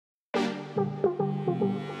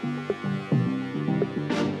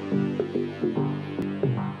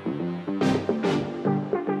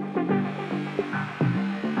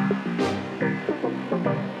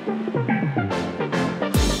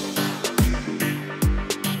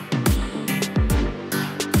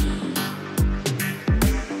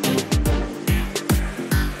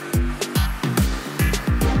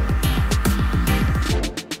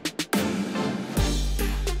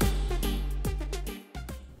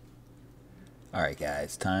Alright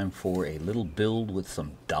guys, time for a little build with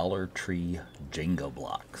some Dollar Tree Jenga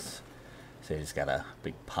blocks. So I just got a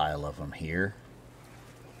big pile of them here.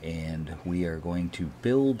 And we are going to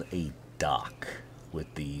build a dock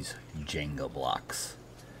with these Jenga blocks.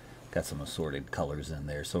 Got some assorted colors in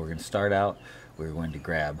there. So we're going to start out, we're going to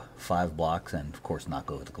grab 5 blocks and of course not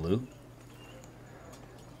go with glue.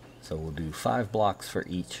 So we'll do 5 blocks for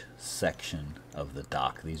each section of the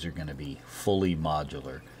dock. These are going to be fully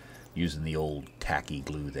modular, using the old tacky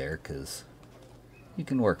glue there because you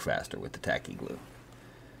can work faster with the tacky glue.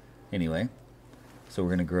 Anyway, so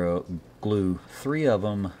we're going to glue 3 of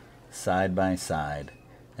them side by side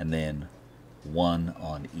and then 1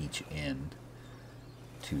 on each end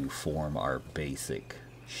to form our basic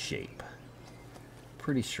shape.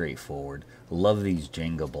 Pretty straightforward. Love these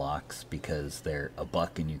Jenga blocks because they're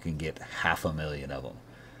 $1 and you can get 500,000 of them.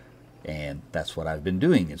 And that's what I've been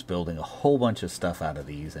doing, is building a whole bunch of stuff out of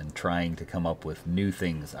these and trying to come up with new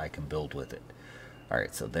things I can build with it.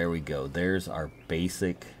 Alright, so there we go. There's our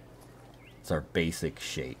basic, it's our basic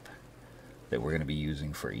shape that we're going to be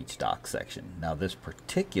using for each dock section. Now this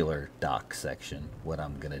particular dock section, what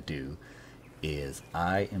I'm going to do is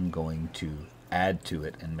I am going to add to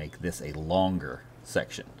it and make this a longer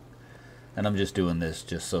section. And I'm just doing this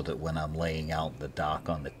just so that when I'm laying out the dock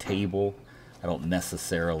on the table, I don't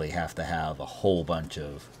necessarily have to have a whole bunch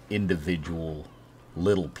of individual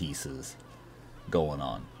little pieces going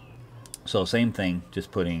on. So same thing,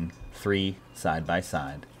 just putting 3 side by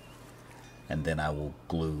side, and then I will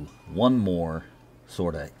glue 1 more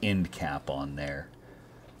sort of end cap on there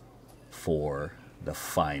for the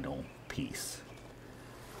final piece.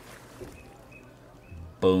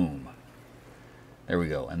 Boom. There we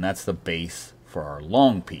go, and that's the base for our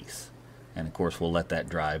long piece. And of course we'll let that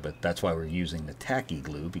dry, but that's why we're using the tacky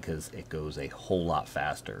glue, because it goes a whole lot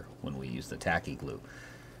faster when we use the tacky glue.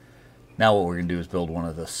 Now what we're going to do is build one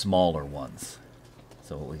of the smaller ones.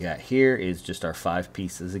 So what we got here is just our 5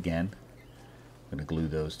 pieces again. I'm going to glue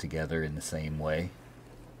those together in the same way.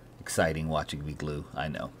 Exciting watching me glue, I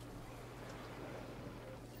know.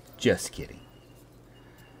 Just kidding.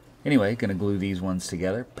 Anyway, going to glue these ones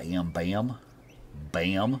together. Bam, bam,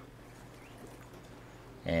 bam.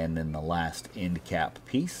 And then the last end cap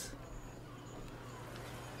piece.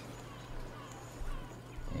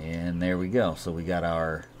 And there we go. So we got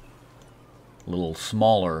our little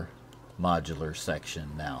smaller modular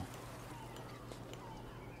section now.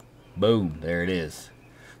 Boom, there it is.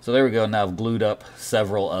 So there we go. Now I've glued up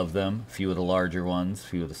several of them. A few of the larger ones, a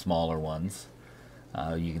few of the smaller ones.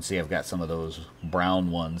 You can see I've got some of those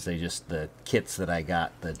brown ones. The kits that I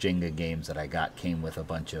got, the Jenga games that I got, came with a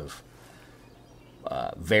bunch of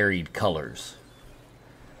varied colors.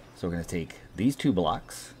 So we're going to take these 2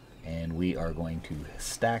 blocks and we are going to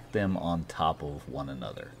stack them on top of one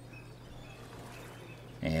another.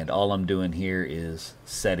 And all I'm doing here is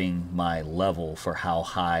setting my level for how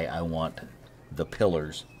high I want the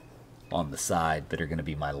pillars on the side that are going to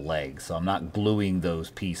be my legs. So I'm not gluing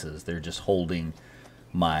those pieces, they're just holding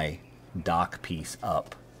my dock piece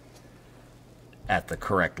up at the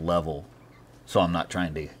correct level. So I'm not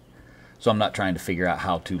trying to figure out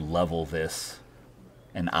how to level this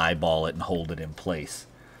and eyeball it and hold it in place.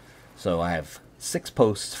 So I have 6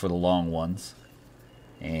 posts for the long ones,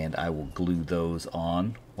 and I will glue those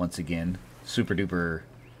on. Once again, super duper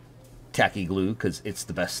tacky glue because it's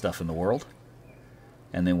the best stuff in the world.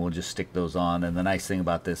 And then we'll just stick those on. And the nice thing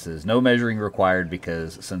about this is no measuring required,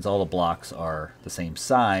 because since all the blocks are the same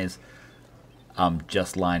size, I'm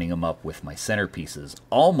just lining them up with my centerpieces,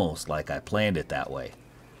 almost like I planned it that way.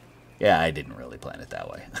 Yeah, I didn't really plan it that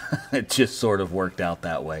way. It just sort of worked out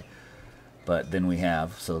that way. But then we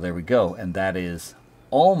have, so there we go, and that is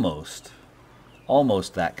almost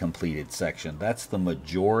that completed section. That's the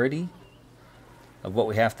majority of what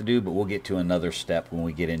we have to do, but we'll get to another step when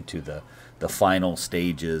we get into the final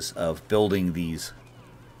stages of building these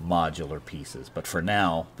modular pieces. But for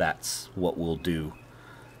now, that's what we'll do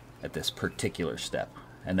at this particular step.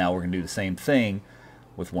 And now we're going to do the same thing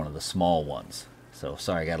with one of the small ones. So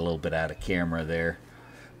sorry, I got a little bit out of camera there,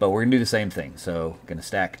 but we're going to do the same thing. So going to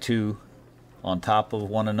stack 2 on top of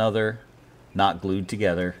one another, not glued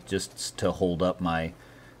together, just to hold up my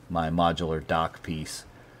my modular dock piece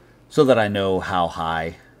so that I know how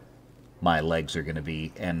high my legs are going to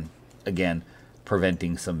be, and again,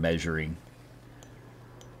 preventing some measuring.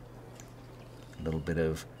 A little bit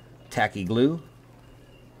of tacky glue.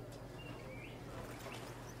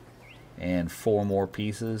 And 4 more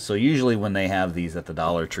pieces. So usually when they have these at the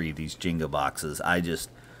Dollar Tree, these Jenga boxes, I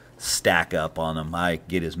just stack up on them. I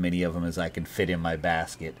get as many of them as I can fit in my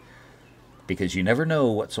basket, because you never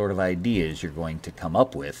know what sort of ideas you're going to come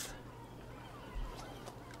up with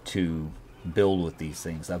to build with these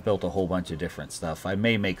things. I've built a whole bunch of different stuff. I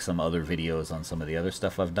may make some other videos on some of the other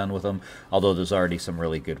stuff I've done with them, although there's already some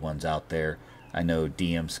really good ones out there. I know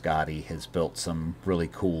DM Scotty has built some really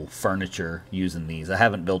cool furniture using these. I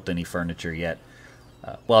haven't built any furniture yet.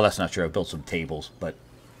 Well, that's not true. I've built some tables, but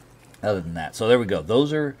other than that. So there we go.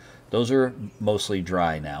 Those are mostly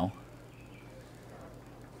dry now.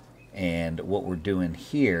 And what we're doing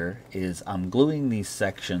here is I'm gluing these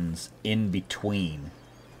sections in between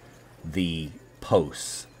the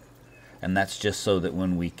posts. And that's just so that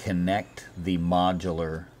when we connect the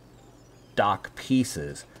modular dock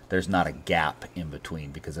pieces, there's not a gap in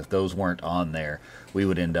between, because if those weren't on there, we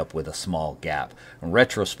would end up with a small gap. And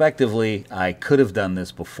retrospectively, I could have done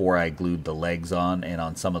this before I glued the legs on, and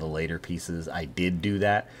on some of the later pieces I did do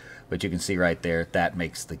that, but you can see right there, that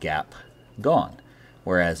makes the gap gone.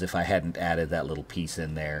 Whereas if I hadn't added that little piece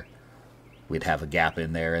in there, we'd have a gap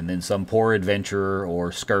in there, and then some poor adventurer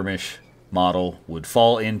or skirmish model would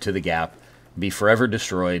fall into the gap, be forever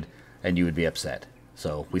destroyed, and you would be upset.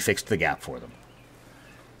 So we fixed the gap for them.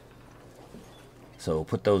 So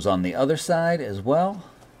put those on the other side as well.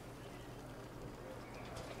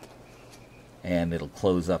 And it'll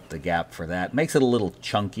close up the gap for that. Makes it a little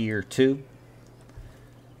chunkier too.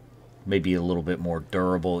 Maybe a little bit more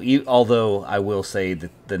durable. Although I will say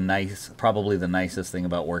that probably the nicest thing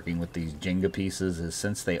about working with these Jenga pieces is,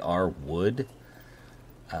 since they are wood,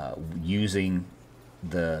 using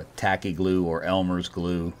the tacky glue or Elmer's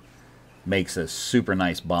glue makes a super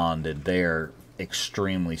nice bond, and they're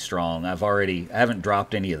extremely strong. I haven't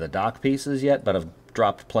dropped any of the dock pieces yet, but I've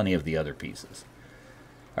dropped plenty of the other pieces.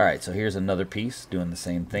 Alright, so here's another piece doing the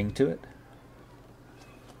same thing to it.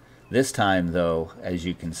 This time though, as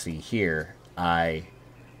you can see here, I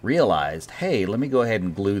realized, hey, let me go ahead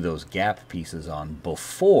and glue those gap pieces on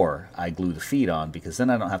before I glue the feet on, because then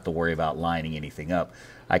I don't have to worry about lining anything up.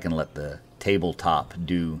 I can let the tabletop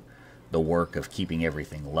do the work of keeping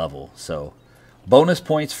everything level. So bonus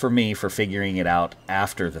points for me for figuring it out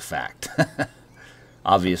after the fact.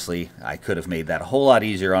 Obviously, I could have made that a whole lot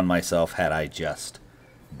easier on myself had I just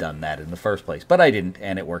done that in the first place. But I didn't,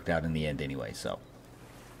 and it worked out in the end anyway. So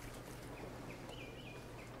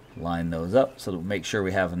line those up so that we make sure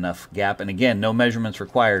we have enough gap. And again, no measurements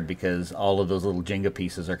required, because all of those little Jenga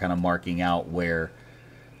pieces are kind of marking out where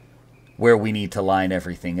we need to line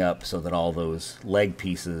everything up so that all those leg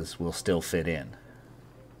pieces will still fit in.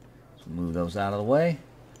 Move those out of the way.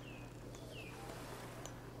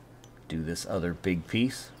 Do this other big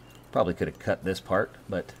piece. Probably could have cut this part,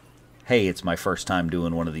 but hey, it's my first time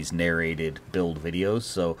doing one of these narrated build videos,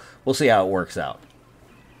 so we'll see how it works out.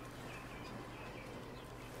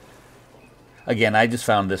 Again, I just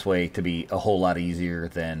found this way to be a whole lot easier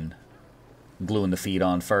than gluing the feet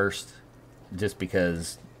on first, just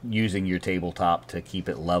because using your tabletop to keep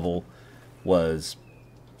it level was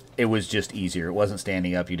just easier. It wasn't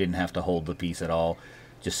standing up. You didn't have to hold the piece at all.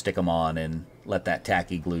 Just stick them on and let that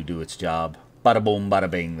tacky glue do its job. Bada boom, bada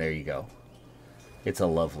bing, there you go. It's a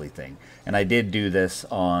lovely thing. And I did do this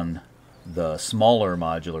on the smaller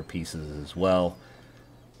modular pieces as well.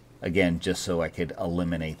 Again, just so I could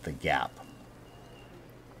eliminate the gap.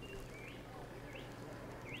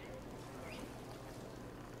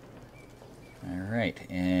 Alright,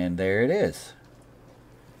 and there it is.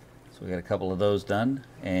 So we got a couple of those done,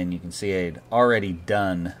 and you can see I'd already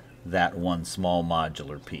done that one small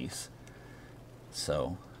modular piece.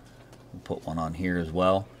 So we'll put one on here as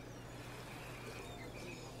well.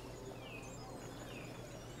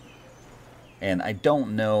 And I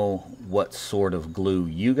don't know what sort of glue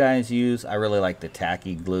you guys use. I really like the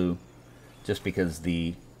tacky glue, just because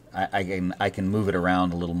I can move it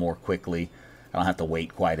around a little more quickly. I don't have to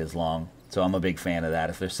wait quite as long. So I'm a big fan of that.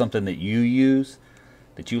 If there's something that you use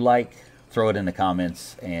that you like, throw it in the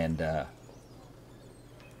comments, and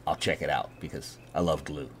I'll check it out, because I love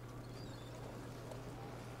glue.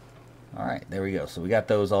 Alright, there we go. So we got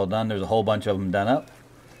those all done. There's a whole bunch of them done up.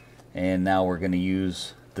 And now we're going to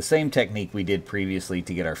use the same technique we did previously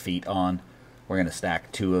to get our feet on. We're going to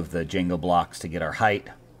stack 2 of the Jenga blocks to get our height,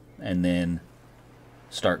 and then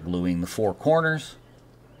start gluing the 4 corners.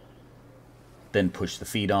 Then push the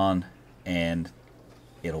feet on, and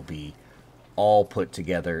it'll be all put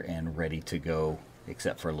together and ready to go,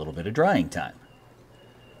 except for a little bit of drying time.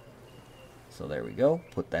 So there we go.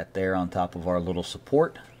 Put that there on top of our little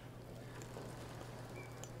support.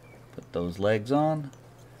 Put those legs on.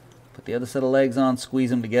 Put the other set of legs on,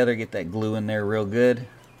 squeeze them together, get that glue in there real good.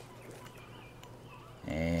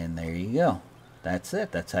 And there you go. That's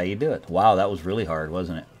it. That's how you do it. Wow, that was really hard,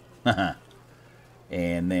 wasn't it?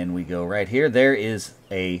 And then we go right here. There is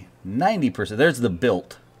a 90%. There's the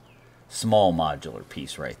built small modular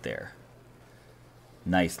piece right there.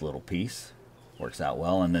 Nice little piece. Works out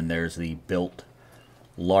well. And then there's the built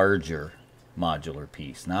larger modular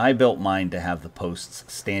piece. Now I built mine to have the posts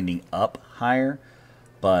standing up higher,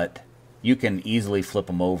 but you can easily flip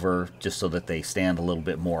them over just so that they stand a little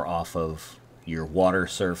bit more off of your water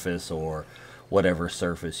surface or whatever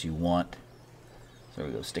surface you want. So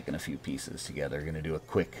we go sticking a few pieces together. We're going to do a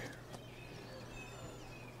quick,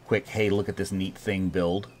 hey, look at this neat thing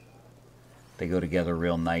build. They go together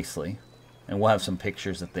real nicely. And we'll have some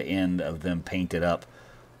pictures at the end of them painted up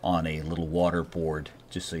on a little water board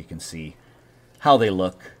just so you can see how they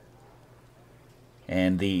look.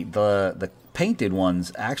 And the painted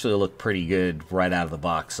ones actually look pretty good right out of the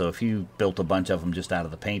box. So if you built a bunch of them just out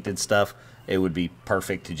of the painted stuff, it would be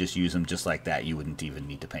perfect to just use them just like that. You wouldn't even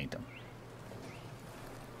need to paint them.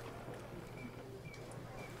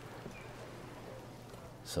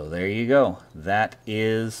 So there you go. That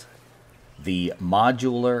is the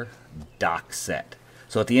modular dock set.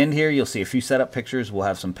 So at the end here, you'll see a few setup pictures. We'll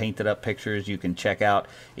have some painted up pictures you can check out.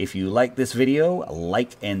 If you like this video,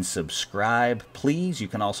 like and subscribe, please. You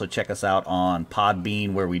can also check us out on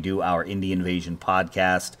Podbean, where we do our Indie Invasion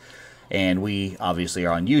podcast. And we obviously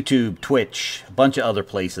are on YouTube, Twitch, a bunch of other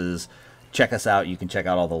places. Check us out. You can check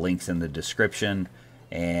out all the links in the description.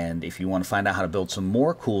 And if you want to find out how to build some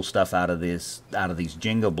more cool stuff out of these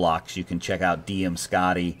Jenga blocks, you can check out DM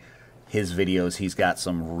Scotty, his videos. He's got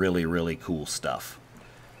some really, really cool stuff.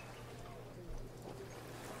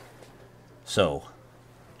 So,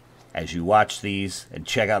 as you watch these and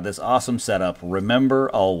check out this awesome setup,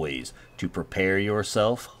 remember always to prepare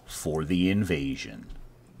yourself for the invasion.